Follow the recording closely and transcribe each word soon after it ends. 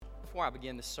before I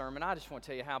begin this sermon, I just want to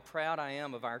tell you how proud I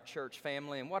am of our church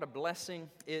family and what a blessing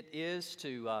it is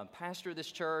to pastor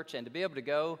this church and to be able to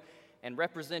go and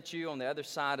represent you on the other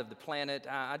side of the planet.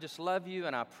 I just love you,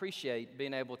 and I appreciate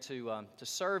being able to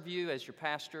serve you as your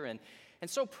pastor, and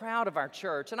so proud of our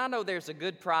church. And I know there's a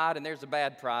good pride and there's a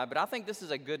bad pride, but I think this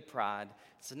is a good pride.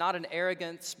 It's not an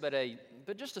arrogance, but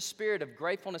just a spirit of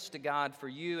gratefulness to God for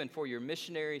you and for your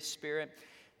missionary spirit.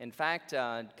 In fact,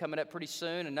 coming up pretty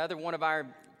soon, another one of our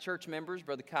church members,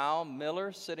 Brother Kyle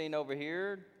Miller, sitting over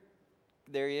here.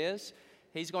 There he is.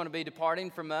 He's going to be departing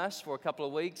from us for a couple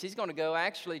of weeks. He's going to go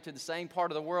actually to the same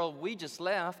part of the world we just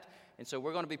left, and so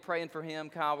we're going to be praying for him.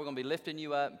 Kyle, we're going to be lifting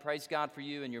you up, and praise God for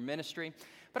you and your ministry.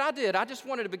 But I just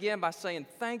wanted to begin by saying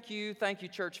thank you,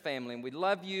 church family, and we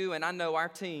love you, and I know our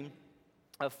team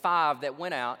of 5 that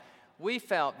went out, we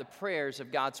felt the prayers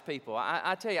of God's people.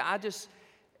 I tell you,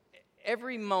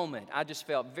 every moment I just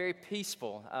felt very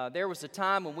peaceful. There was a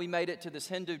time when we made it to this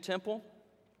Hindu temple,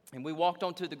 and we walked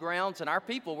onto the grounds, and our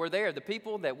people were there. The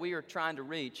people that we are trying to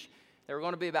reach, there were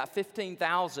going to be about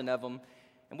 15,000 of them.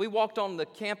 And we walked on the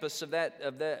campus of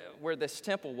where this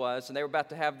temple was, and they were about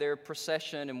to have their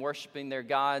procession and worshiping their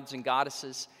gods and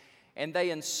goddesses. And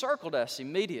they encircled us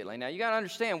immediately. Now, you got to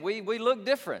understand, we look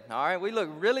different, all right? We look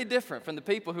really different from the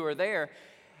people who are there.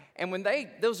 And when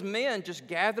those men just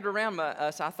gathered around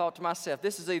us, I thought to myself,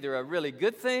 this is either a really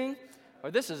good thing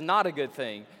or this is not a good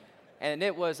thing. And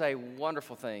it was a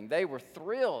wonderful thing. They were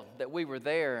thrilled that we were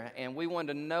there, and we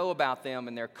wanted to know about them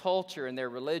and their culture and their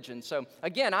religion. So,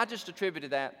 again, I just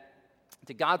attributed that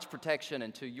to God's protection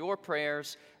and to your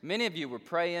prayers. Many of you were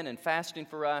praying and fasting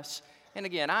for us. And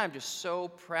again, I am just so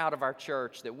proud of our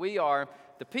church that we are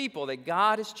the people that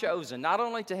God has chosen, not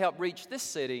only to help reach this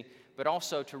city, but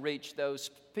also to reach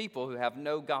those people who have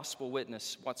no gospel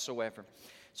witness whatsoever.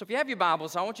 So if you have your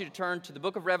Bibles, I want you to turn to the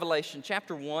book of Revelation,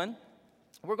 chapter 1.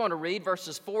 We're going to read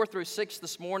verses 4 through 6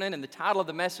 this morning, and the title of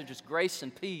the message is Grace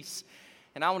and Peace.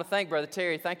 And I want to thank Brother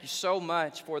Terry. Thank you so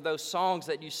much for those songs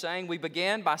that you sang. We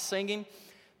began by singing,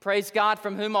 Praise God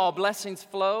from whom all blessings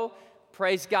flow.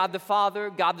 Praise God the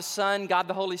Father, God the Son, God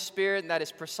the Holy Spirit. And that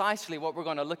is precisely what we're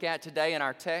going to look at today in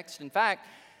our text. In fact,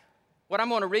 what I'm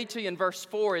going to read to you in verse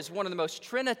 4 is one of the most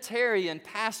Trinitarian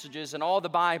passages in all the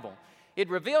Bible. It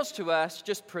reveals to us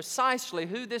just precisely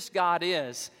who this God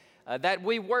is that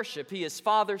we worship. He is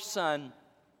Father, Son,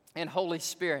 and Holy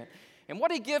Spirit. And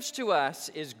what He gives to us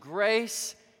is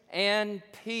grace and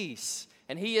peace.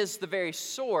 And He is the very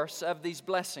source of these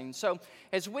blessings. So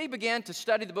as we begin to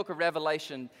study the book of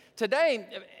Revelation, today,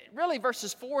 really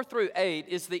verses 4 through 8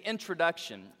 is the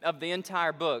introduction of the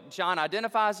entire book. John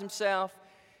identifies himself.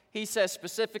 He says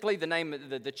specifically the name of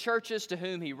the churches to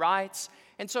whom he writes.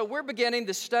 And so we're beginning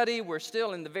the study. We're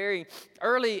still in the very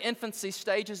early infancy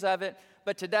stages of it.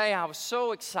 But today I was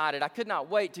so excited. I could not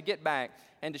wait to get back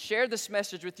and to share this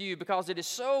message with you because it is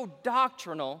so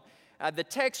doctrinal. The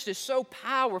text is so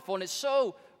powerful and it's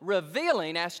so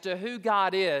revealing as to who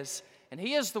God is. And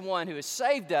He is the one who has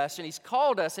saved us, and He's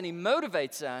called us, and He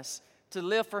motivates us to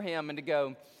live for Him and to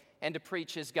go and to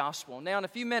preach His gospel. Now in a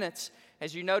few minutes,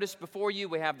 as you notice before you,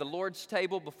 we have the Lord's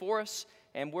table before us,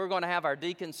 and we're going to have our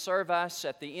deacons serve us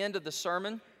at the end of the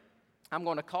sermon. I'm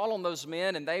going to call on those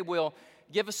men, and they will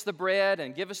give us the bread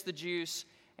and give us the juice,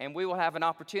 and we will have an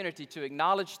opportunity to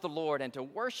acknowledge the Lord and to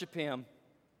worship Him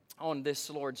on this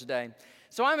Lord's Day.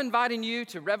 So I'm inviting you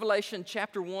to Revelation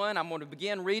chapter 1. I'm going to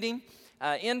begin reading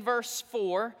in verse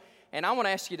 4, and I want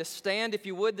to ask you to stand if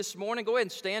you would this morning. Go ahead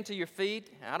and stand to your feet.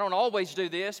 I don't always do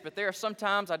this, but there are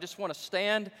sometimes I just want to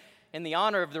stand in the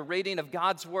honor of the reading of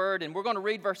God's Word, and we're going to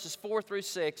read verses 4 through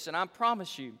 6, and I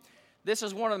promise you, this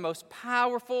is one of the most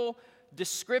powerful,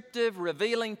 descriptive,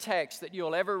 revealing texts that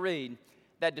you'll ever read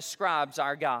that describes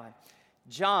our God.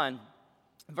 John,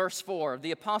 verse 4,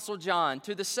 the Apostle John,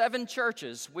 to the 7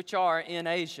 churches which are in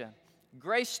Asia,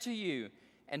 grace to you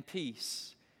and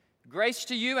peace. Grace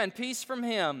to you and peace from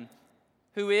Him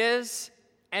who is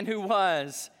and who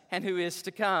was and who is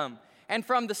to come, and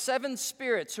from the 7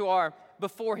 spirits who are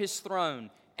before His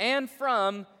throne, and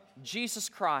from Jesus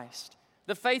Christ,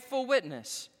 the faithful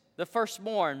witness, the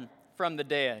firstborn from the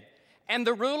dead, and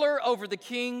the ruler over the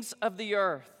kings of the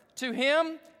earth, to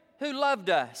Him who loved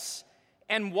us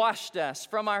and washed us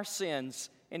from our sins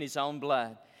in His own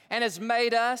blood, and has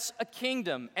made us a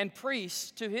kingdom and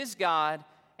priests to His God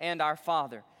and our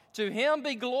Father. To Him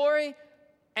be glory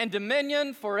and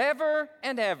dominion forever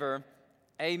and ever.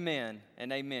 Amen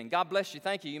and amen. God bless you.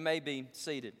 Thank you. You may be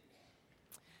seated.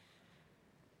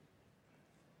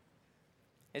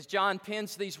 As John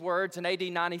pens these words in AD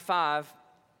 95,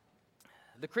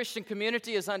 the Christian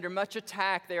community is under much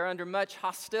attack. They are under much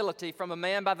hostility from a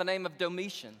man by the name of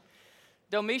Domitian.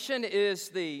 Domitian is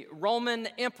the Roman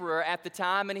emperor at the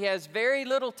time, and he has very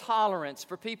little tolerance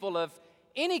for people of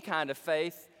any kind of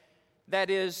faith that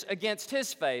is against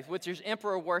his faith, which is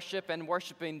emperor worship and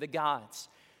worshiping the gods.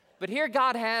 But here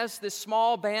God has this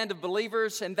small band of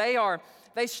believers, and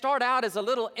they start out as a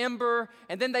little ember,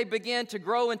 and then they begin to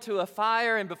grow into a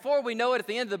fire, and before we know it, at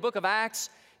the end of the book of Acts,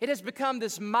 it has become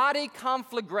this mighty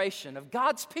conflagration of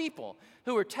God's people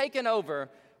who are taking over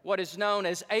what is known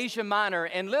as Asia Minor,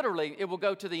 and literally it will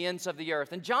go to the ends of the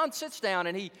earth. And John sits down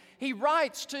and he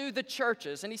writes to the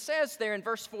churches, and he says there in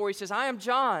verse 4, he says, I am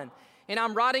John, and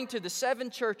I'm writing to the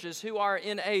 7 churches who are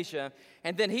in Asia.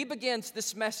 And then he begins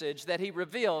this message that he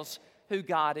reveals who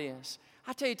God is.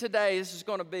 I tell you today, this is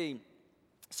going to be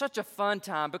such a fun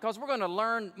time because we're going to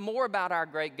learn more about our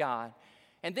great God.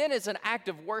 And then as an act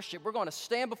of worship, we're going to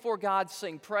stand before God,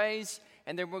 sing praise,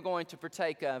 and then we're going to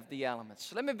partake of the elements.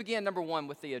 So let me begin, number 1,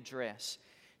 with the address.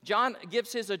 John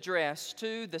gives his address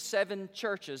to the 7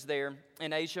 churches there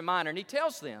in Asia Minor, and he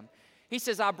tells them, he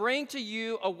says, I bring to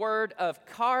you a word of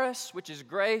charis, which is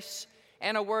grace,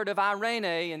 and a word of irene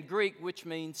in Greek, which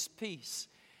means peace.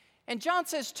 And John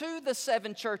says to the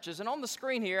 7 churches, and on the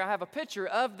screen here I have a picture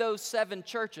of those 7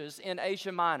 churches in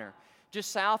Asia Minor,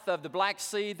 just south of the Black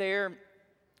Sea there.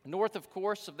 North, of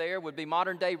course, of there would be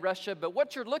modern-day Russia, but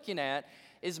what you're looking at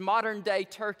is modern-day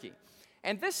Turkey.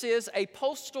 And this is a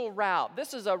postal route.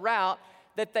 This is a route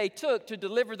that they took to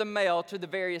deliver the mail to the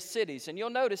various cities. And you'll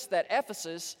notice that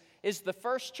Ephesus is the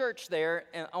first church there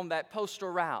on that postal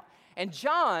route. And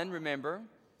John, remember,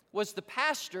 was the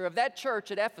pastor of that church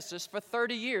at Ephesus for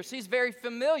 30 years. He's very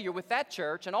familiar with that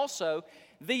church and also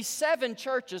these 7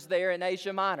 churches there in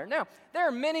Asia Minor. Now, there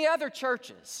are many other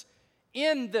churches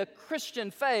in the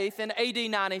Christian faith in AD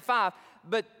 95,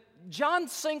 but John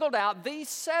singled out these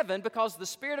 7 because the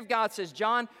Spirit of God says,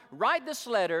 John, write this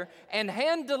letter and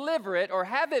hand deliver it or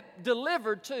have it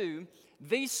delivered to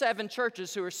these 7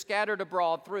 churches who are scattered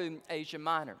abroad through Asia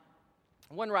Minor.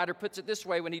 One writer puts it this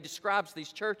way when he describes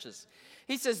these churches.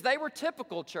 He says they were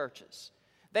typical churches.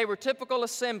 They were typical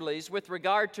assemblies with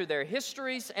regard to their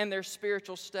histories and their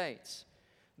spiritual states.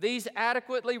 These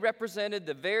adequately represented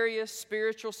the various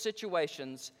spiritual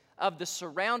situations of the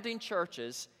surrounding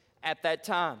churches at that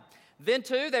time. Then,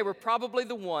 too, they were probably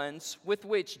the ones with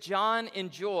which John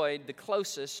enjoyed the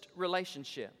closest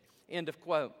relationship. End of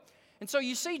quote. And so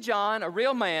you see John, a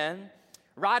real man,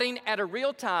 writing at a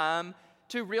real time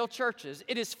to real churches.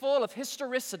 It is full of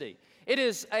historicity. It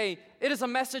is a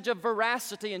message of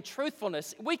veracity and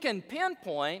truthfulness. We can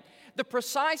pinpoint the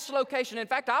precise location. In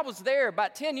fact, I was there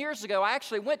about 10 years ago. I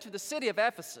actually went to the city of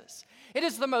Ephesus. It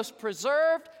is the most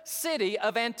preserved city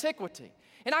of antiquity.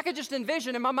 And I could just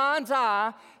envision in my mind's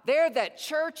eye, there that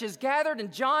church is gathered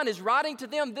and John is writing to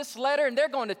them this letter and they're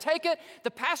going to take it.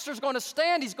 The pastor's going to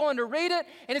stand, he's going to read it,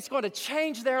 and it's going to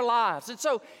change their lives. And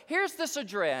so here's this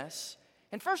address.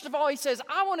 And first of all, he says,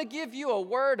 I want to give you a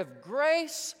word of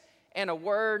grace and a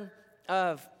word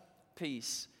of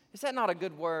peace. Is that not a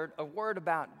good word? A word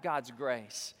about God's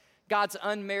grace, God's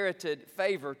unmerited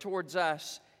favor towards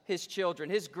us, His children,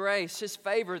 His grace, His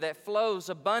favor that flows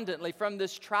abundantly from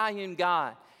this triune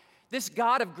God. This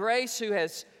God of grace who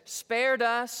has spared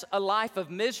us a life of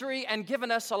misery and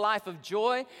given us a life of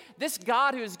joy. This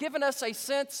God who has given us a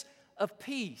sense of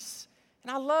peace.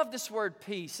 And I love this word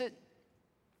peace.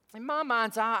 In my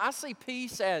mind's eye, I see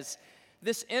peace as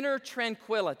this inner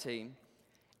tranquility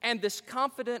and this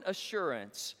confident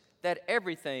assurance that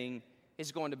everything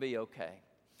is going to be okay.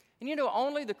 And you know,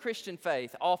 only the Christian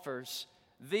faith offers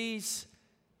these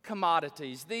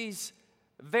commodities, these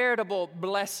veritable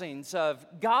blessings of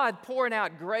God pouring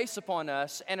out grace upon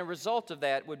us, and a result of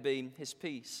that would be His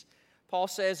peace. Paul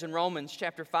says in Romans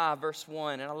chapter 5, verse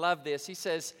 1, and I love this, he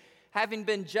says, having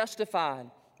been justified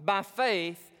by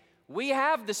faith, we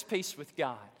have this peace with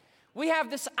God. We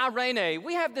have this irene.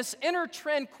 We have this inner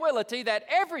tranquility that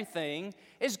everything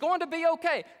is going to be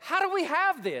okay. How do we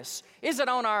have this? Is it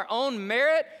on our own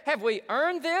merit? Have we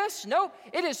earned this? No,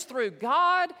 it is through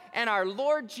God and our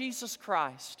Lord Jesus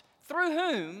Christ, through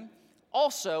whom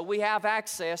also we have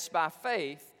access by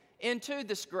faith into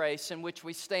this grace in which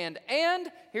we stand.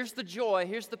 And here's the joy,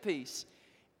 here's the peace.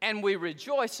 And we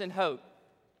rejoice in hope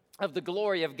of the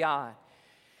glory of God.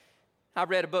 I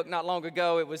read a book not long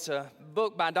ago. It was a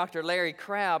book by Dr. Larry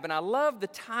Crabb, and I love the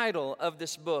title of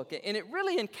this book, and it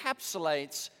really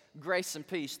encapsulates grace and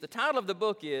peace. The title of the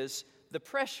book is The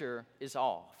Pressure is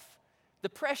Off. The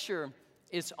pressure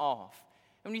is off.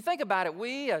 And when you think about it,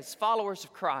 we as followers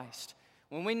of Christ,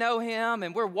 when we know Him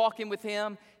and we're walking with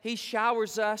Him, He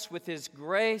showers us with His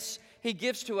grace. He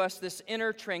gives to us this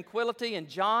inner tranquility. And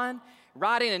John,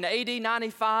 writing in AD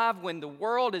 95 when the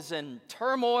world is in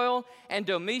turmoil and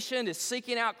Domitian is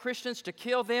seeking out Christians to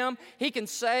kill them. He can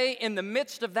say in the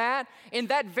midst of that, in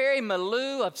that very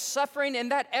milieu of suffering, in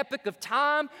that epoch of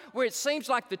time where it seems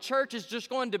like the church is just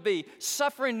going to be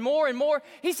suffering more and more,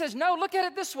 he says, no, look at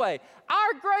it this way.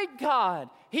 Our great God,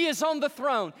 He is on the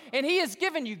throne, and He has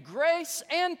given you grace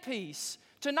and peace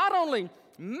to not only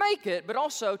make it, but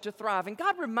also to thrive. And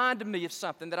God reminded me of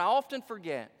something that I often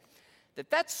forget,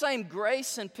 that same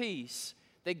grace and peace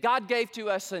that God gave to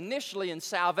us initially in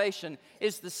salvation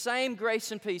is the same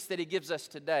grace and peace that He gives us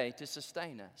today to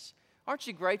sustain us. Aren't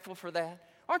you grateful for that?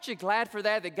 Aren't you glad for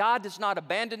that, that God does not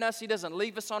abandon us, He doesn't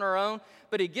leave us on our own,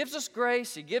 but He gives us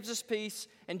grace, He gives us peace,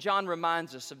 and John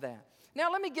reminds us of that.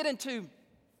 Now let me get into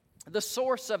the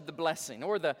source of the blessing,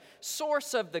 or the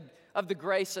source of the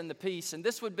grace and the peace, and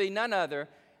this would be none other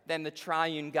than the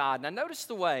triune God. Now notice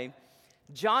the way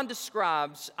John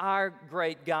describes our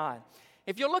great God.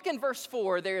 If you look in verse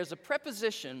 4, there is a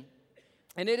preposition,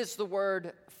 and it is the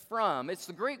word from. It's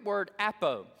the Greek word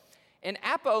apo. And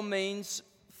apo means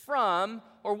from,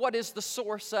 or what is the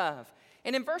source of.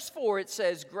 And in verse 4, it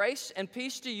says, grace and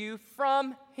peace to you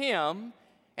from Him,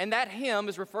 and that Him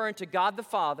is referring to God the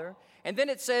Father. And then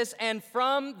it says, and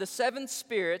from the seven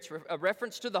spirits, a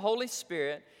reference to the Holy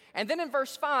Spirit. And then in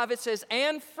verse 5, it says,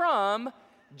 and from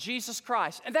Jesus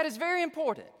Christ. And that is very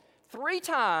important. 3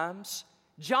 times,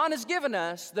 John has given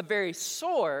us the very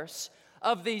source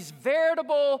of these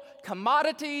veritable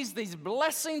commodities, these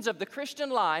blessings of the Christian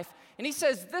life. And he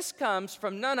says this comes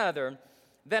from none other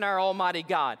than our Almighty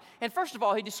God. And first of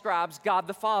all, he describes God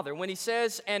the Father when he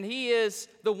says, and He is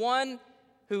the one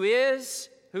who is,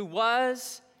 who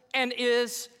was, and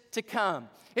is to come.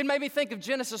 It made me think of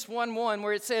Genesis 1:1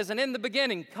 where it says, and in the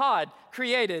beginning, God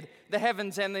created the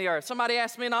heavens and the earth. Somebody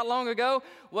asked me not long ago,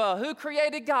 well, who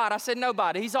created God? I said,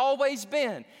 nobody. He's always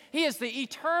been. He is the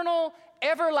eternal,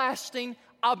 everlasting,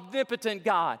 omnipotent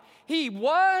God. He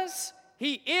was,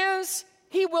 He is,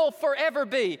 He will forever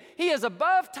be. He is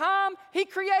above time. He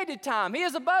created time. He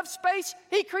is above space.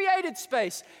 He created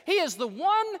space. He is the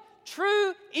one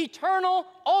true, eternal,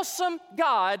 awesome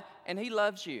God, and He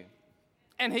loves you.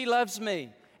 And He loves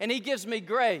me. And He gives me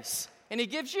grace. And He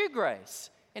gives you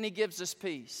grace. And He gives us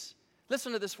peace.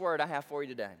 Listen to this word I have for you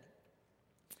today.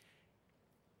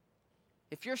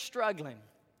 If you're struggling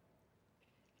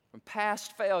from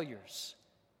past failures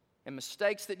and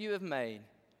mistakes that you have made,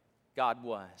 God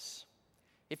was.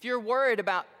 If you're worried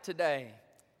about today,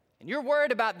 and you're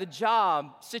worried about the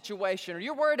job situation, or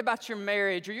you're worried about your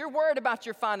marriage, or you're worried about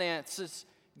your finances,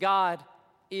 God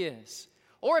is.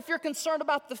 Or if you're concerned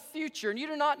about the future and you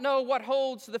do not know what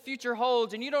the future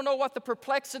holds, and you don't know what the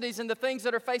perplexities and the things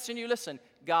that are facing you, listen,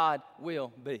 God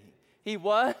will be. He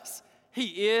was,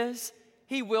 He is,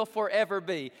 He will forever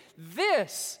be.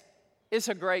 This is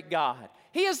a great God.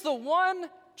 He is the one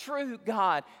true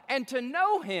God. And to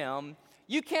know Him,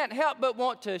 you can't help but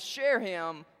want to share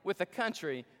Him with a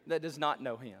country that does not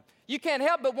know Him. You can't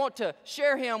help but want to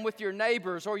share Him with your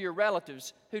neighbors or your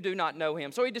relatives who do not know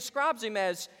Him. So he describes Him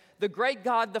as the great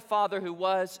God, the Father, who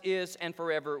was, is, and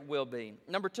forever will be.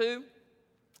 Number 2,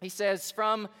 he says,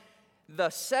 from the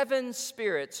 7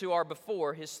 spirits who are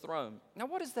before His throne. Now,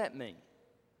 what does that mean?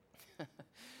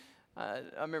 I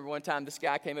remember one time this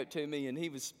guy came up to me, and he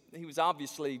was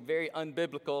obviously very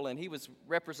unbiblical, and he was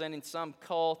representing some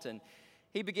cult, and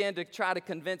he began to try to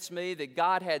convince me that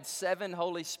God had 7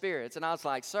 Holy Spirits. And I was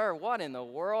like, sir, what in the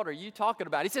world are you talking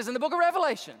about? He says, in the book of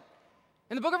Revelation.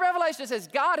 In the book of Revelation, it says,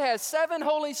 God has 7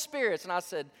 Holy Spirits. And I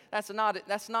said,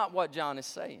 that's not what John is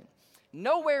saying.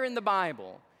 Nowhere in the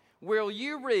Bible will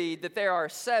you read that there are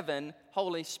 7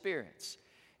 Holy Spirits.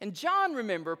 And John,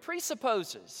 remember,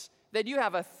 presupposes that you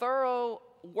have a thorough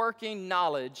working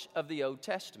knowledge of the Old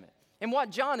Testament. And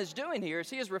what John is doing here is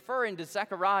he is referring to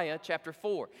Zechariah chapter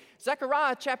 4.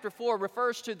 Zechariah chapter 4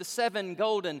 refers to the 7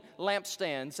 golden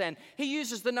lampstands, and he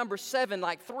uses the number 7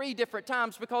 like 3 different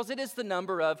times because it is the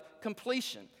number of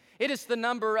completion. It is the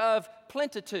number of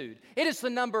plenitude. It is the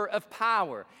number of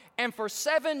power. And for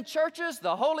 7 churches,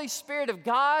 the Holy Spirit of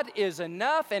God is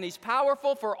enough, and He's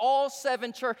powerful for all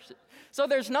 7 churches. So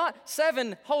there's not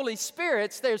 7 Holy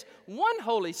Spirits, there's 1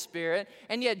 Holy Spirit,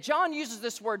 and yet John uses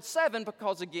this word 7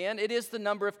 because, again, it is the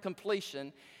number of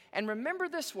completion. And remember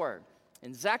this word,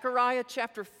 in Zechariah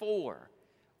chapter 4,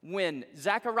 when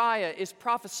Zechariah is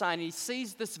prophesying, he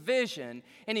sees this vision,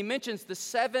 and he mentions the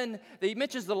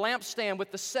lampstand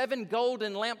with the 7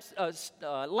 golden lamps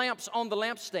on the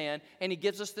lampstand, and he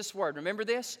gives us this word. Remember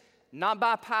this? Not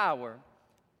by power,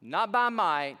 not by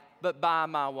might, but by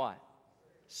my what?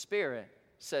 Spirit,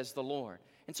 says the Lord.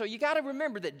 And so you got to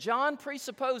remember that John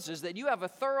presupposes that you have a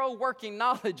thorough working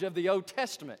knowledge of the Old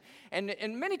Testament. And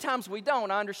many times we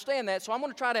don't. I understand that. So I'm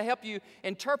going to try to help you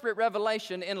interpret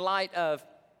Revelation in light of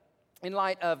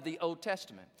the Old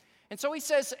Testament. And so he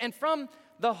says, and from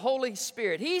the Holy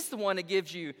Spirit. He's the one that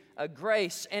gives you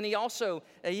grace, and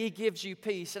he gives you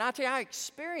peace. And I tell you, I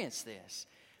experienced this.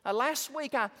 Last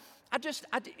week,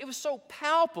 it was so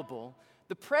palpable,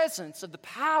 the presence of the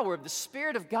power of the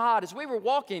Spirit of God as we were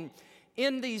walking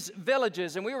in these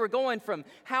villages, and we were going from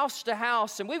house to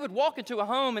house, and we would walk into a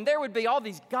home, and there would be all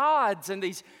these gods and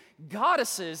these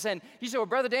goddesses. And you say, well,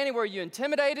 Brother Danny, were you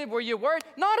intimidated? Were you worried?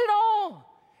 Not at all.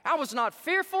 I was not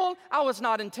fearful. I was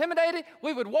not intimidated.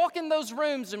 We would walk in those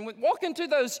rooms and we'd walk into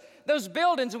those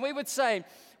buildings, and we would say,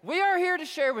 we are here to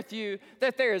share with you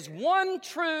that there is one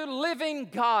true living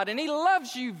God, and He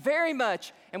loves you very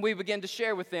much. And we begin to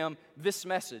share with them this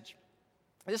message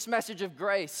of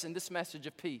grace and this message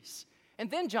of peace. And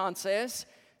then John says,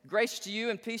 grace to you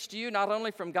and peace to you, not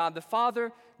only from God the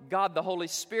Father, God the Holy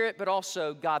Spirit, but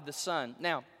also God the Son.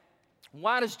 Now,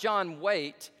 why does John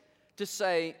wait to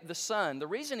say the Son? The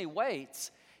reason he waits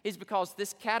is because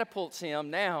this catapults him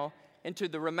now into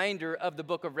the remainder of the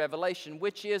book of Revelation,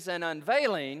 which is an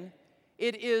unveiling.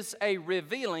 It is a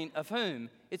revealing of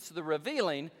whom? It's the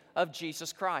revealing of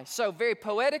Jesus Christ. So very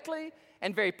poetically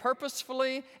and very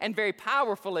purposefully and very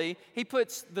powerfully, he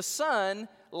puts the Son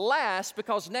last,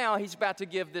 because now he's about to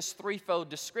give this threefold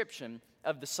description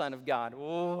of the Son of God.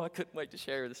 Oh, I couldn't wait to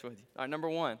share this with you. All right, number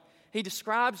one, he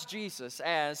describes Jesus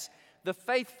as the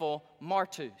faithful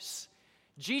martus.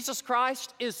 Jesus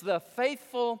Christ is the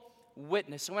faithful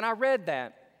witness. And when I read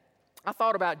that, I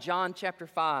thought about John chapter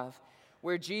 5,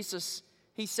 where Jesus,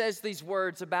 he says these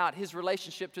words about his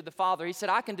relationship to the Father. He said,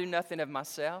 I can do nothing of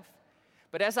myself,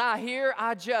 but as I hear,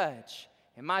 I judge,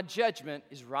 and my judgment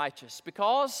is righteous,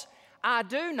 because I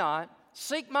do not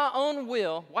seek my own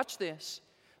will, watch this,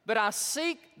 but I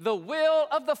seek the will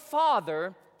of the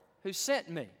Father who sent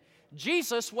me.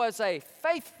 Jesus was a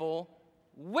faithful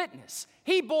witness.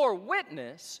 He bore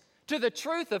witness to the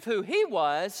truth of who He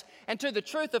was and to the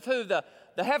truth of who the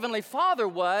Heavenly Father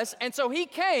was. And so He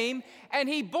came and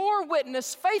He bore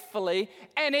witness faithfully,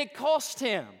 and it cost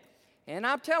Him. And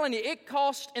I'm telling you, it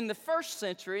cost in the first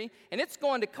century, and it's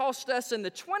going to cost us in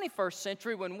the 21st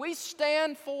century when we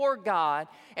stand for God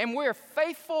and we're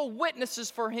faithful witnesses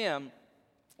for Him.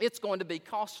 It's going to be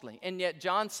costly. And yet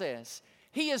John says,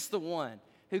 He is the one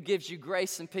who gives you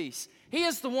grace and peace. He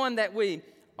is the one that we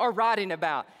are writing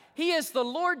about. He is the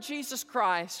Lord Jesus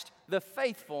Christ, the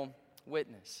faithful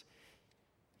witness.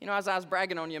 You know, as I was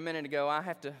bragging on you a minute ago, I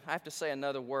have to say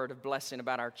another word of blessing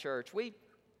about our church. We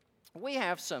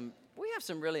have some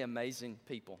really amazing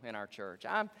people in our church.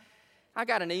 I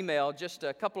got an email just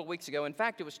a couple of weeks ago. In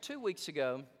fact, it was 2 weeks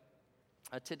ago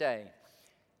today.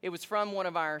 It was from one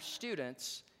of our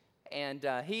students, and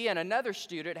he and another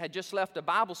student had just left a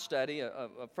Bible study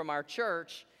from our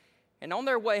church. And on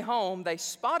their way home, they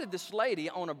spotted this lady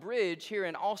on a bridge here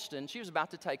in Austin. She was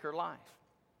about to take her life.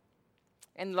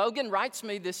 And Logan writes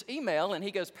me this email, and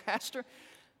he goes, Pastor,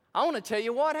 I want to tell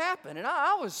you what happened. And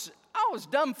I was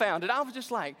dumbfounded. I was just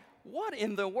like, what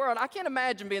in the world? I can't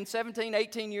imagine being 17,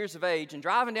 18 years of age and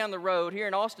driving down the road here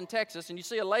in Austin, Texas, and you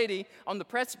see a lady on the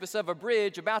precipice of a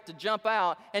bridge about to jump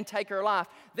out and take her life.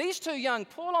 These two young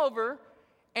pull over,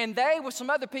 and they, with some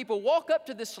other people, walk up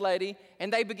to this lady,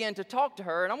 and they begin to talk to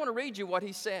her. And I want to read you what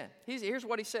he said. Here's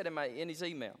what he said in his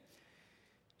email.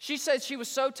 She said she was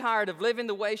so tired of living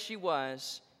the way she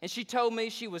was, and she told me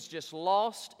she was just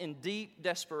lost in deep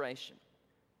desperation.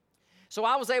 So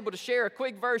I was able to share a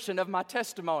quick version of my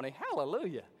testimony.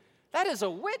 Hallelujah. That is a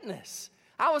witness.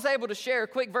 I was able to share a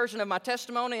quick version of my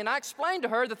testimony, and I explained to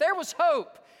her that there was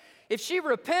hope. If she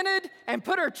repented and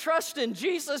put her trust in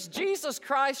Jesus, Jesus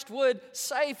Christ would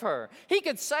save her. He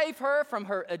could save her from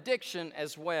her addiction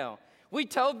as well. We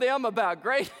told them about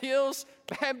Great Hills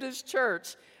Baptist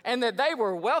Church and that they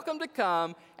were welcome to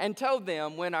come, and told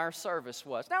them when our service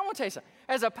was. Now, I want to tell you something.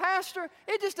 As a pastor,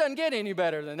 it just doesn't get any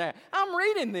better than that. I'm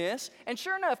reading this, and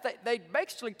sure enough, they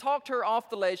basically talked her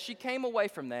off the ledge. She came away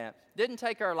from that, didn't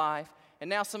take her life, and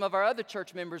now some of our other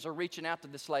church members are reaching out to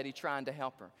this lady trying to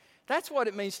help her. That's what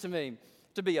it means to me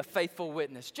to be a faithful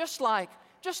witness, just like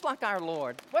our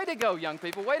Lord. Way to go, young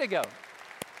people, way to go.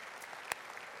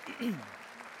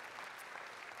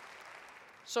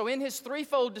 So in his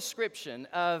threefold description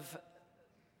of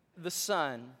the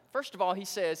Son, first of all, he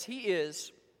says he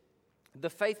is the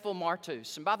faithful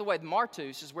martus. And by the way, the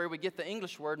martus is where we get the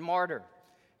English word martyr.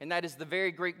 And that is the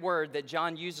very Greek word that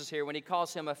John uses here when he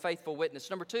calls him a faithful witness.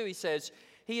 Number two, he says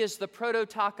he is the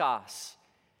prototokos.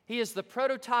 He is the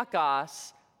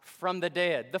prototokos from the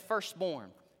dead, the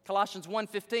firstborn. Colossians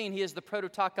 1:15, he is the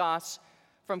prototokos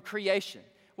from creation,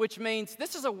 which means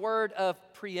this is a word of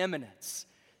preeminence.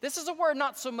 This is a word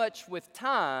not so much with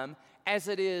time as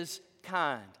it is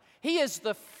kind. He is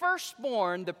the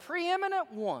firstborn, the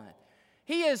preeminent one.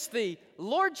 He is the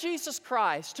Lord Jesus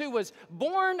Christ, who was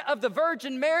born of the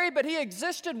Virgin Mary, but he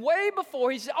existed way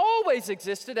before. He's always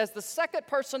existed as the second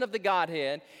person of the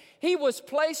Godhead. He was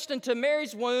placed into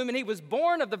Mary's womb, and he was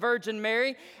born of the Virgin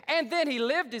Mary, and then he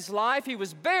lived his life. He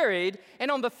was buried, and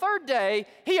on the third day,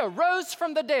 he arose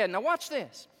from the dead. Now watch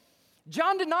this.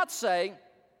 John did not say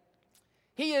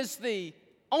he is the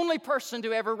only person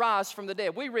to ever rise from the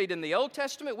dead. We read in the Old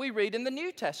Testament, we read in the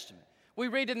New Testament. We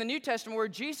read in the New Testament where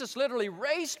Jesus literally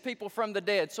raised people from the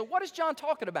dead. So what is John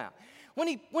talking about? When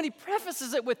he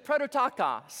prefaces it with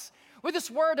prototokos, with this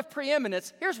word of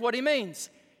preeminence, here's what he means.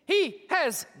 He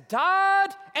has died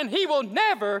and he will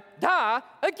never die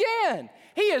again.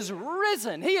 He is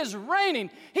risen. He is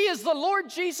reigning. He is the Lord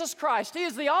Jesus Christ. He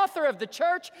is the author of the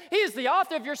church. He is the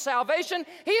author of your salvation.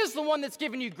 He is the one that's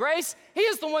given you grace. He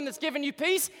is the one that's given you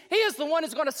peace. He is the one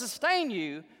who's going to sustain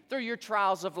you through your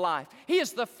trials of life. He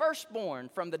is the firstborn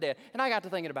from the dead. And I got to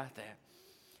thinking about that.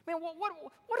 Man,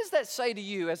 what does that say to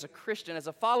you as a Christian, as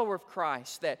a follower of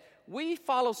Christ, that we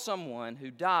follow someone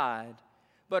who died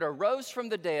but arose from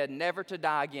the dead, never to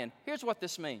die again? Here's what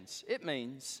this means. It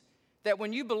means that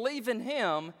when you believe in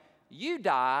him, you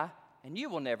die and you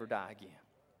will never die again.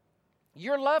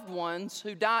 Your loved ones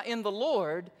who die in the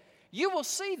Lord, you will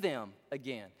see them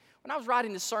again. When I was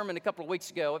writing this sermon a couple of weeks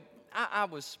ago, I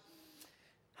was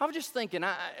just thinking,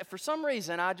 for some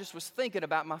reason, I just was thinking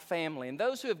about my family and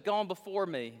those who have gone before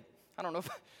me. I don't know if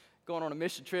going on a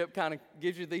mission trip kind of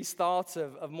gives you these thoughts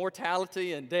of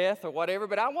mortality and death or whatever,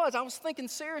 but I was thinking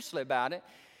seriously about it,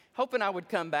 hoping I would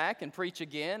come back and preach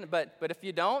again. But if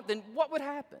you don't, then what would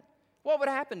happen? What would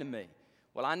happen to me?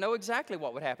 Well, I know exactly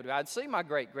what would happen to me. I'd see my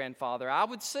great-grandfather. I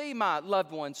would see my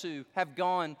loved ones who have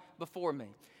gone before me.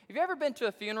 Have you ever been to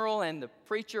a funeral and the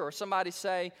preacher or somebody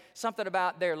say something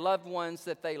about their loved ones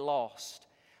that they lost?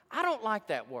 I don't like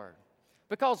that word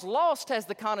because lost has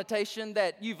the connotation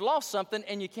that you've lost something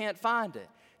and you can't find it.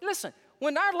 Listen,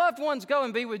 when our loved ones go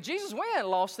and be with Jesus, we ain't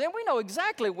lost them. We know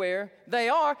exactly where they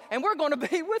are, and we're going to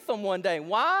be with them one day.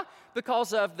 Why?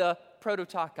 Because of the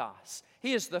prototokos.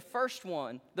 He is the first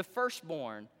one, the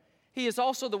firstborn. He is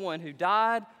also the one who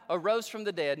died, arose from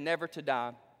the dead, never to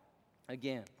die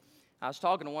again. I was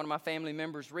talking to one of my family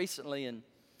members recently, and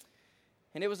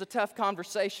it was a tough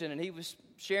conversation, and he was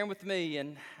sharing with me,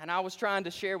 and I was trying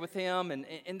to share with him,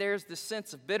 and there's this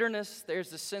sense of bitterness,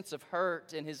 there's this sense of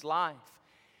hurt in his life.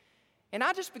 And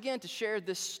I just began to share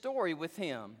this story with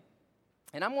him,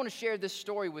 and I'm going to share this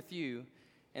story with you,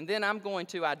 and then I'm going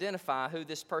to identify who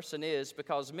this person is,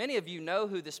 because many of you know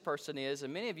who this person is,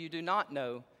 and many of you do not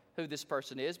know who this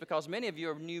person is, because many of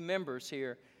you are new members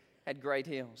here at Great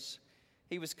Hills.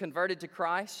 He was converted to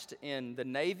Christ in the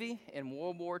Navy in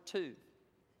World War II.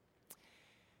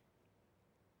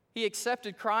 He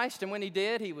accepted Christ, and when he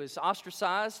did, he was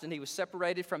ostracized and he was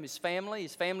separated from his family.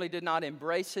 His family did not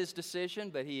embrace his decision,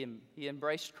 but he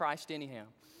embraced Christ anyhow.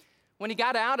 When he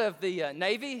got out of the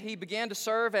Navy, he began to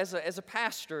serve as a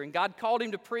pastor, and God called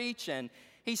him to preach, and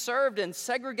he served in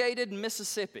segregated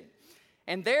Mississippi.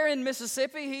 And there in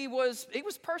Mississippi, he was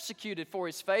persecuted for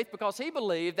his faith because he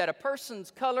believed that a person's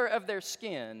color of their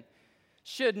skin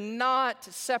should not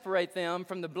separate them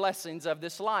from the blessings of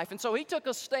this life. And so he took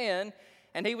a stand,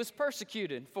 and he was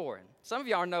persecuted for it. Some of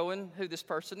you are knowing who this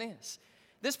person is.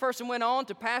 This person went on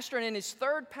to pastor, and in his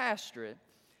third pastorate,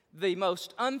 the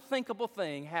most unthinkable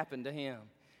thing happened to him.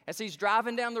 As he's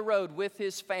driving down the road with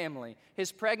his family,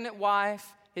 his pregnant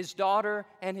wife, his daughter,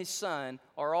 and his son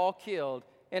are all killed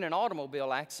in an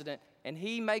automobile accident, and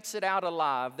he makes it out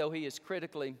alive, though he is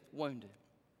critically wounded.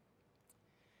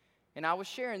 And I was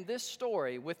sharing this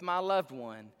story with my loved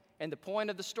one, and the point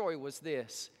of the story was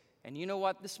this. And you know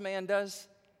what this man does?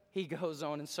 He goes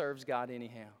on and serves God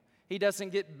anyhow. He doesn't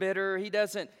get bitter. He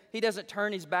doesn't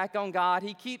turn his back on God.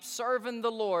 He keeps serving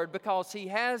the Lord because he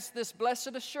has this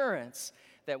blessed assurance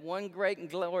that one great and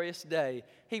glorious day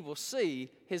he will see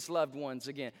his loved ones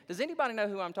again. Does anybody know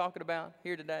who I'm talking about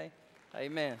here today?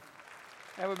 Amen.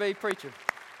 That would be preacher.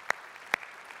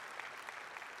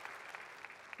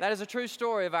 That is a true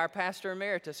story of our pastor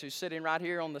emeritus who's sitting right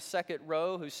here on the second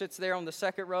row, who sits there on the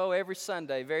second row every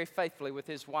Sunday very faithfully with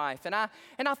his wife. And I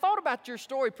thought about your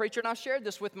story, preacher, and I shared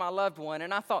this with my loved one,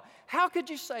 and I thought, how could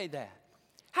you say that?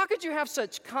 How could you have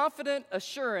such confident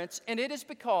assurance? And it is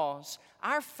because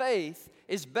our faith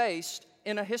is based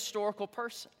in a historical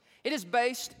person. It is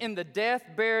based in the death,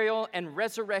 burial, and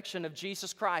resurrection of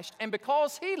Jesus Christ. And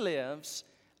because he lives,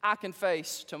 I can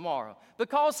face tomorrow.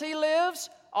 Because He lives,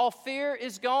 all fear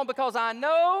is gone. Because I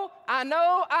know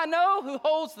who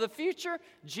holds the future,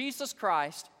 Jesus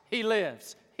Christ. He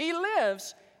lives. He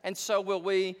lives, and so will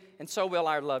we, and so will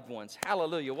our loved ones.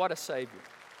 Hallelujah, what a Savior.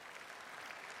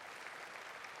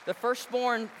 The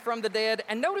firstborn from the dead.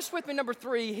 And notice with me, number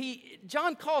 3,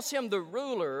 John calls Him the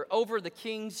ruler over the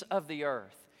kings of the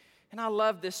earth. And I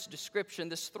love this description,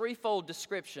 this threefold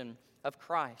description of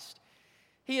Christ.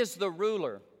 He is the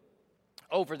ruler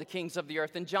over the kings of the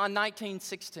earth. In John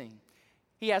 19:16,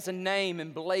 He has a name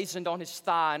emblazoned on His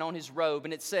thigh and on His robe,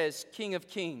 and it says, King of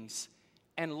Kings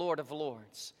and Lord of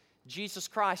Lords. Jesus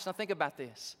Christ. Now think about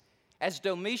this. As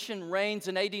Domitian reigns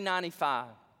in AD 95,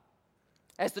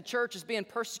 as the church is being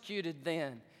persecuted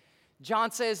then,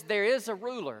 John says there is a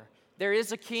ruler, there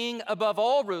is a king above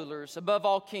all rulers, above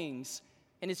all kings,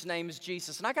 and His name is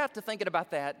Jesus. And I got to thinking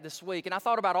about that this week, and I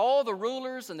thought about all the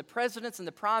rulers and the presidents and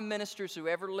the prime ministers who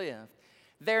ever lived.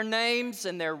 Their names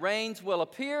and their reigns will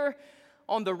appear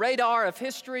on the radar of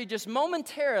history just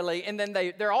momentarily, and then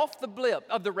they're off the blip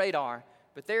of the radar.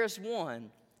 But there's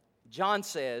one, John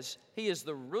says, He is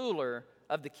the ruler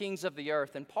of the kings of the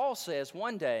earth. And Paul says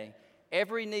one day,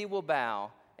 every knee will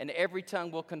bow and every tongue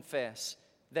will confess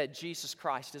that Jesus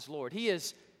Christ is Lord. He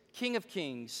is King of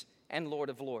Kings and Lord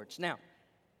of Lords. Now,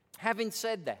 having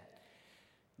said that,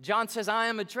 John says, I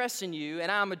am addressing you, and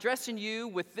I am addressing you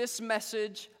with this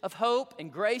message of hope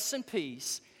and grace and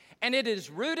peace. And it is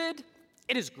rooted,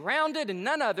 it is grounded in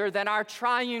none other than our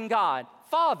triune God,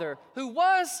 Father, who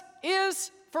was,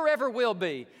 is, forever will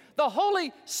be. The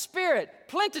Holy Spirit,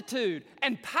 plenitude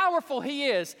and powerful He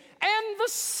is. And the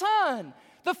Son,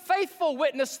 the faithful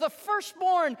witness, the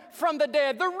firstborn from the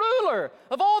dead, the ruler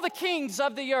of all the kings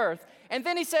of the earth. And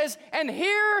then He says, and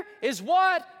here is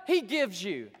what He gives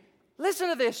you. Listen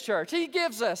to this, church. He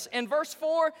gives us, in verse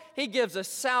 4, He gives us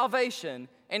salvation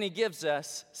and He gives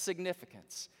us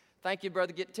significance. Thank you,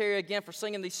 Brother Terry, again for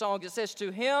singing these songs. It says, to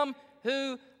Him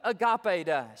who agape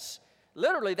us.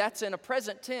 Literally, that's in a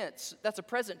present tense. That's a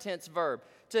present tense verb.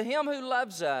 To Him who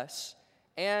loves us,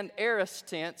 and aorist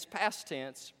tense, past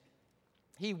tense,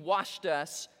 He washed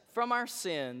us from our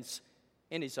sins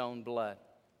in His own blood.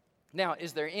 Now,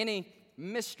 is there any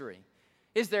mystery?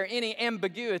 Is there any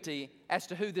ambiguity as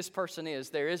to who this person is?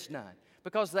 There is none,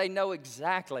 because they know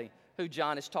exactly who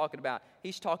John is talking about.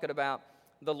 He's talking about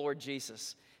the Lord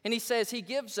Jesus. And he says He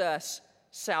gives us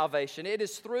salvation. It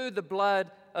is through the blood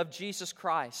of Jesus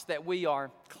Christ that we are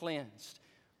cleansed.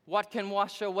 What can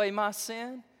wash away my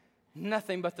sin?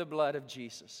 Nothing but the blood of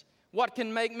Jesus. What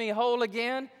can make me whole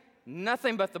again?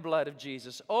 Nothing but the blood of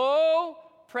Jesus. Oh,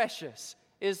 precious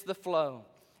is the flow,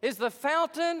 is the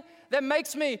fountain that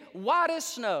makes me white as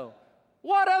snow.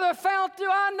 What other fount do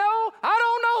I know? I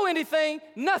don't know anything.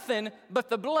 Nothing but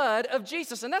the blood of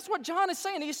Jesus. And that's what John is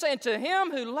saying. He's saying to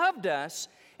Him who loved us,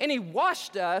 and He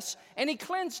washed us, and He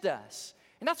cleansed us.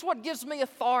 And that's what gives me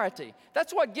authority.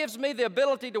 That's what gives me the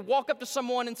ability to walk up to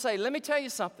someone and say, let me tell you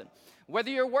something.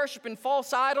 Whether you're worshiping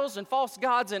false idols and false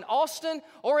gods in Austin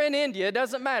or in India, it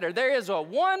doesn't matter. There is a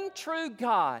one true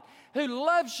God who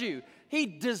loves you. He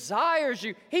desires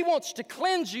you. He wants to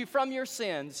cleanse you from your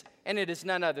sins, and it is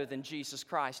none other than Jesus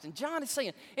Christ. And John is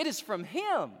saying, it is from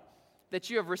Him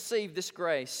that you have received this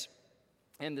grace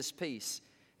and this peace.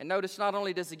 And notice, not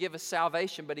only does He give us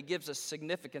salvation, but He gives us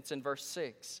significance in verse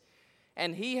 6.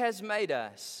 And He has made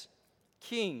us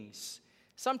kings.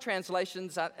 Some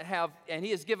translations have, and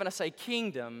He has given us a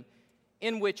kingdom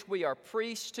in which we are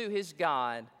priests to His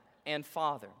God and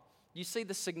Father. You see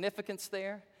the significance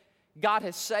there? God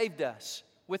has saved us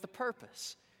with a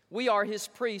purpose. We are His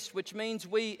priests, which means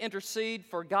we intercede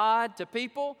for God to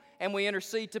people, and we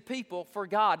intercede to people for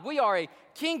God. We are a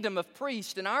kingdom of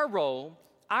priests, and our role,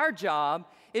 our job,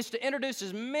 is to introduce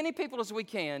as many people as we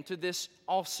can to this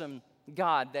awesome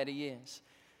God that He is.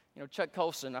 You know, Chuck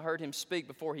Colson, I heard him speak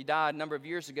before he died a number of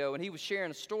years ago, and he was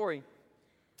sharing a story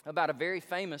about a very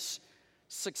famous,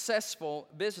 successful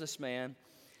businessman.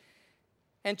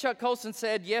 And Chuck Colson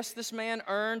said, yes, this man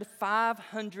earned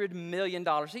 $500 million.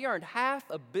 He earned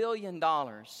 $500 million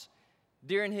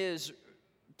during his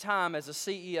time as a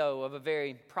CEO of a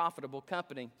very profitable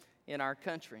company in our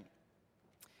country.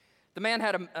 The man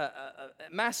had a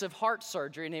massive heart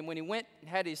surgery, and when he went and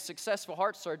had his successful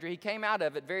heart surgery, he came out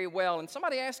of it very well. And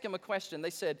somebody asked him a question. They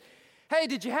said, hey,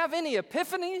 did you have any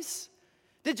epiphanies?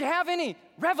 Did you have any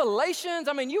revelations?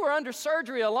 I mean, you were under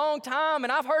surgery a long time,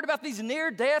 and I've heard about these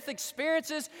near-death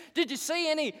experiences. Did you see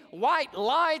any white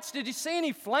lights? Did you see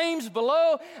any flames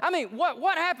below? I mean,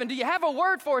 what happened? Do you have a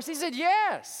word for us? He said,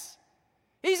 yes.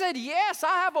 He said, yes,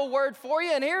 I have a word for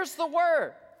you, and here's the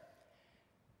word.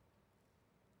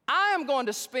 I am going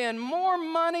to spend more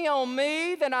money on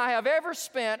me than I have ever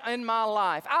spent in my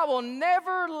life. I will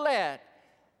never let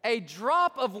a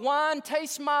drop of wine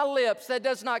taste my lips that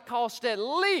does not cost at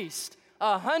least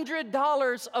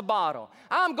 $100 a bottle.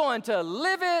 I'm going to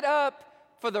live it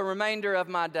up for the remainder of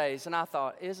my days. And I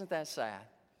thought, isn't that sad?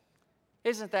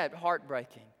 Isn't that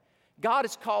heartbreaking? God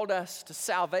has called us to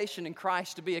salvation in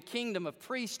Christ, to be a kingdom of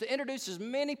priests, to introduce as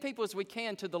many people as we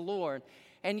can to the Lord.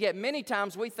 And yet many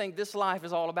times we think this life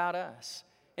is all about us.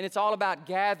 And it's all about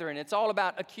gathering. It's all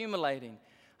about accumulating.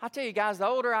 I tell you guys, the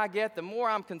older I get, the more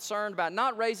I'm concerned about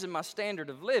not raising my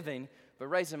standard of living, but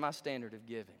raising my standard of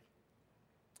giving.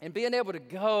 And being able to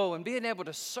go and being able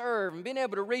to serve and being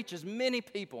able to reach as many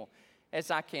people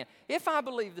as I can. If I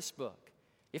believe this book,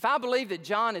 if I believe that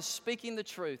John is speaking the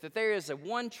truth, that there is a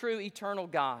one true eternal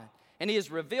God, and He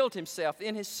has revealed Himself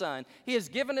in His Son, He has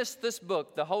given us this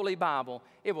book, the Holy Bible,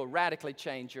 it will radically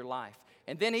change your life.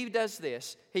 And then He does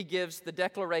this. He gives the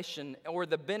declaration or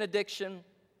the benediction,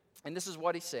 and this is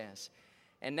what He says.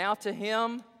 And now to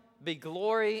Him be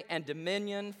glory and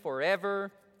dominion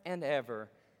forever and ever.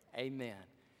 Amen.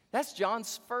 That's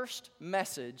John's first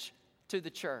message to the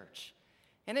church.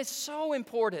 And it's so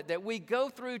important that we go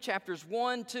through chapters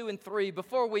 1, 2, and 3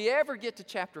 before we ever get to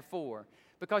chapter 4,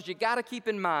 because you got to keep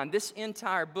in mind this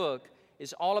entire book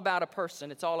is all about a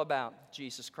person. It's all about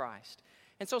Jesus Christ.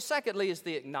 And so secondly is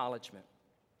the acknowledgement.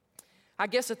 I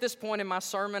guess at this point in my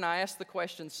sermon, I asked the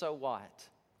question, so what?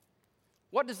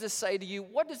 What does this say to you?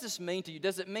 What does this mean to you?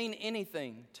 Does it mean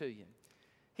anything to you?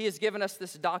 He has given us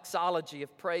this doxology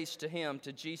of praise to Him,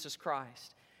 to Jesus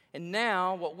Christ. And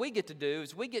now what we get to do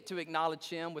is we get to acknowledge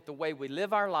Him with the way we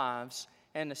live our lives,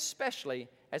 and especially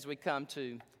as we come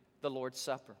to the Lord's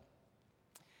Supper.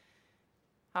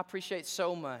 I appreciate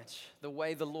so much the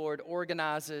way the Lord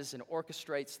organizes and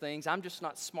orchestrates things. I'm just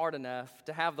not smart enough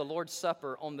to have the Lord's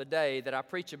Supper on the day that I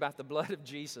preach about the blood of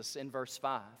Jesus in verse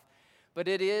 5. But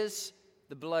it is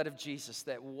the blood of Jesus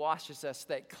that washes us,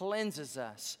 that cleanses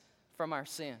us from our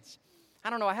sins. I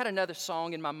don't know, I had another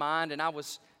song in my mind, and I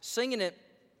was singing it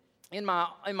in my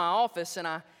office,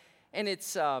 and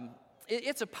it's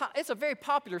a very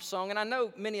popular song, and I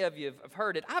know many of you have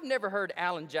heard it. I've never heard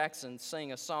Alan Jackson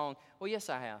sing a song. Well, yes,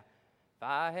 I have. If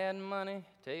I had money,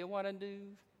 tell you what I'd do.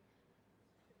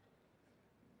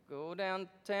 Go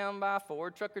downtown, buy a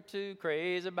Ford truck or two,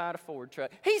 crazy about a Ford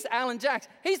truck. He's Alan Jackson.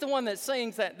 He's the one that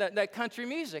sings that country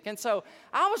music. And so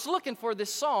I was looking for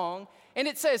this song, and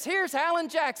it says, here's Alan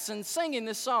Jackson singing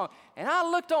this song. And I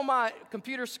looked on my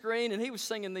computer screen, and he was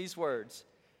singing these words.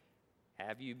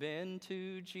 Have you been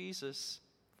to Jesus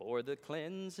for the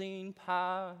cleansing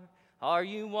power? Are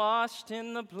you washed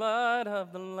in the blood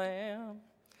of the Lamb?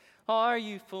 Are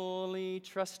you fully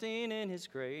trusting in His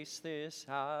grace this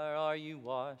hour? Are you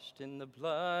washed in the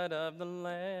blood of the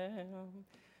Lamb?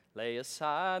 Lay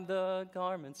aside the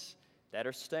garments that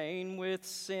are stained with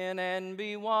sin and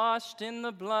be washed in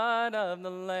the blood of the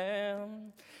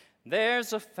Lamb.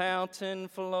 There's a fountain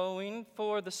flowing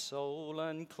for the soul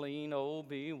unclean. Oh,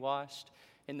 be washed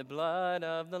in the blood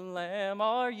of the Lamb.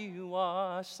 Are you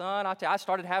washed, son? I tell you, I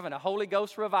started having a Holy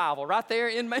Ghost revival right there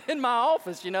in my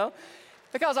office, you know,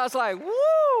 because I was like,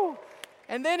 woo!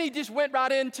 And then he just went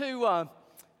right into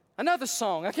another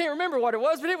song. I can't remember what it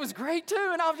was, but it was great too.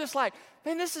 And I was just like,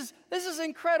 man, this is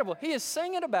incredible. He is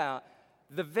singing about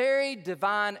the very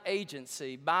divine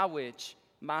agency by which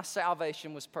my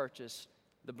salvation was purchased,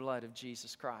 the blood of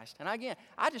Jesus Christ. And again,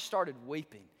 I just started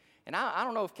weeping. And I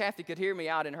don't know if Kathy could hear me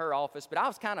out in her office, but I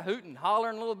was kind of hooting,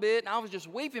 hollering a little bit, and I was just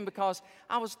weeping because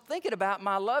I was thinking about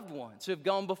my loved ones who have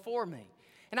gone before me.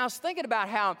 And I was thinking about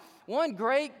how one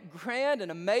great, grand,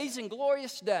 and amazing,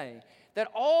 glorious day that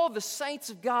all the saints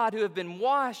of God who have been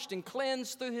washed and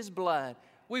cleansed through His blood,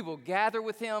 we will gather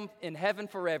with Him in heaven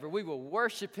forever. We will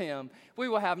worship Him. We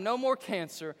will have no more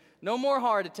cancer, no more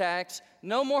heart attacks,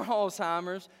 no more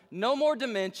Alzheimer's, no more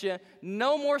dementia,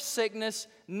 no more sickness,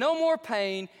 no more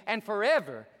pain, and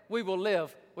forever we will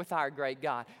live with our great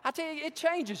God. I tell you, it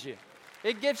changes you.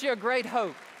 It gives you a great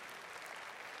hope.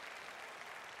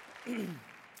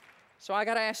 So I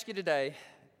got to ask you today,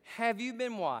 have you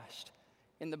been washed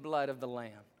in the blood of the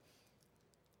Lamb?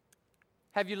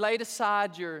 Have you laid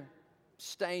aside your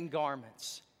stained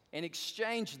garments and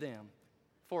exchanged them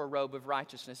for a robe of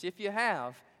righteousness? If you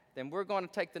have, then we're going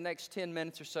to take the next 10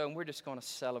 minutes or so and we're just going to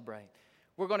celebrate.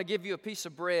 We're going to give you a piece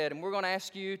of bread and we're going to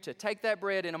ask you to take that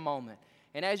bread in a moment.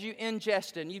 And as you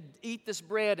ingest it and you eat this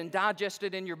bread and digest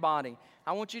it in your body,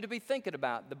 I want you to be thinking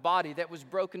about the body that was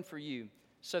broken for you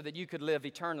so that you could live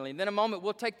eternally. And then in a moment,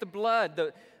 we'll take the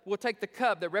blood, we'll take the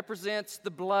cup that represents the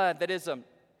blood that is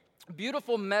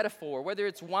beautiful metaphor, whether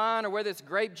it's wine or whether it's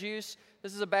grape juice.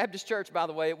 This is a Baptist church, by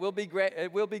the way. It will be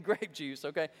grape juice,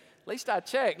 okay? At least I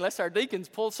checked, unless our deacons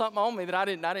pulled something on me that I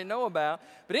didn't know about.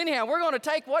 But anyhow, we're going to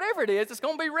take whatever it is. It's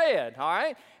going to be red, all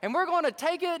right? And we're going to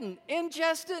take it and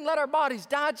ingest it and let our bodies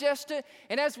digest it.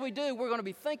 And as we do, we're going to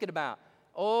be thinking about,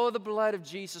 the blood of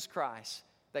Jesus Christ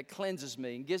that cleanses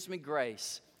me and gives me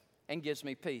grace and gives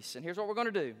me peace. And here's what we're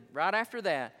going to do. Right after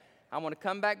that, I want to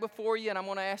come back before you and I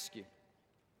want to ask you,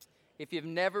 if you've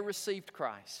never received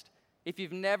Christ, if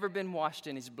you've never been washed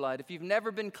in His blood, if you've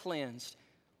never been cleansed,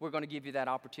 we're going to give you that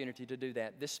opportunity to do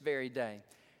that this very day.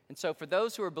 And so for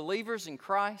those who are believers in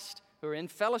Christ, who are in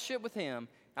fellowship with Him,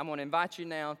 I'm going to invite you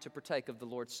now to partake of the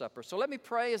Lord's Supper. So let me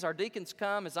pray as our deacons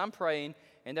come, as I'm praying,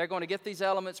 and they're going to get these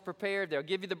elements prepared. They'll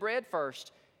give you the bread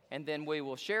first, and then we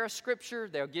will share a scripture.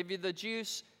 They'll give you the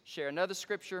juice, share another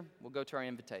scripture. We'll go to our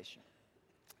invitation.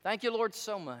 Thank you, Lord,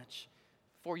 so much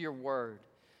for your word.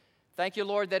 Thank you,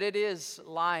 Lord, that it is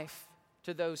life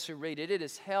to those who read it. It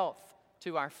is health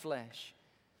to our flesh.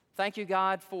 Thank you,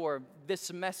 God, for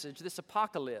this message, this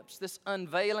apocalypse, this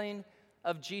unveiling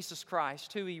of Jesus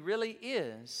Christ, who He really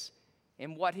is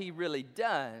and what He really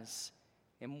does,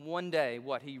 and one day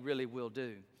what He really will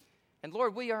do. And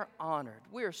Lord, we are honored.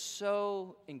 We are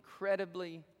so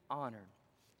incredibly honored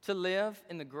to live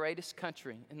in the greatest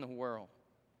country in the world,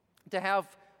 to have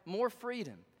more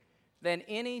freedom than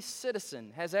any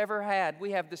citizen has ever had.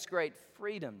 We have this great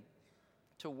freedom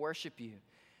to worship You.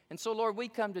 And so, Lord, we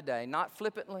come today, not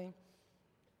flippantly,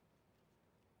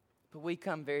 but we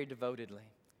come very devotedly,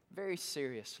 very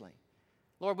seriously.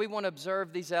 Lord, we want to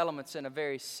observe these elements in a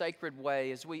very sacred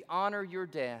way as we honor Your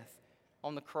death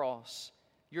on the cross,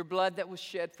 Your blood that was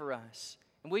shed for us.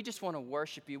 And we just want to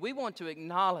worship You. We want to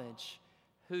acknowledge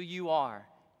who You are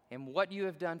and what You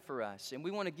have done for us. And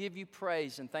we want to give You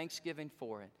praise and thanksgiving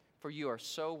for it, for You are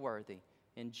so worthy.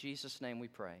 In Jesus' name we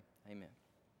pray. Amen.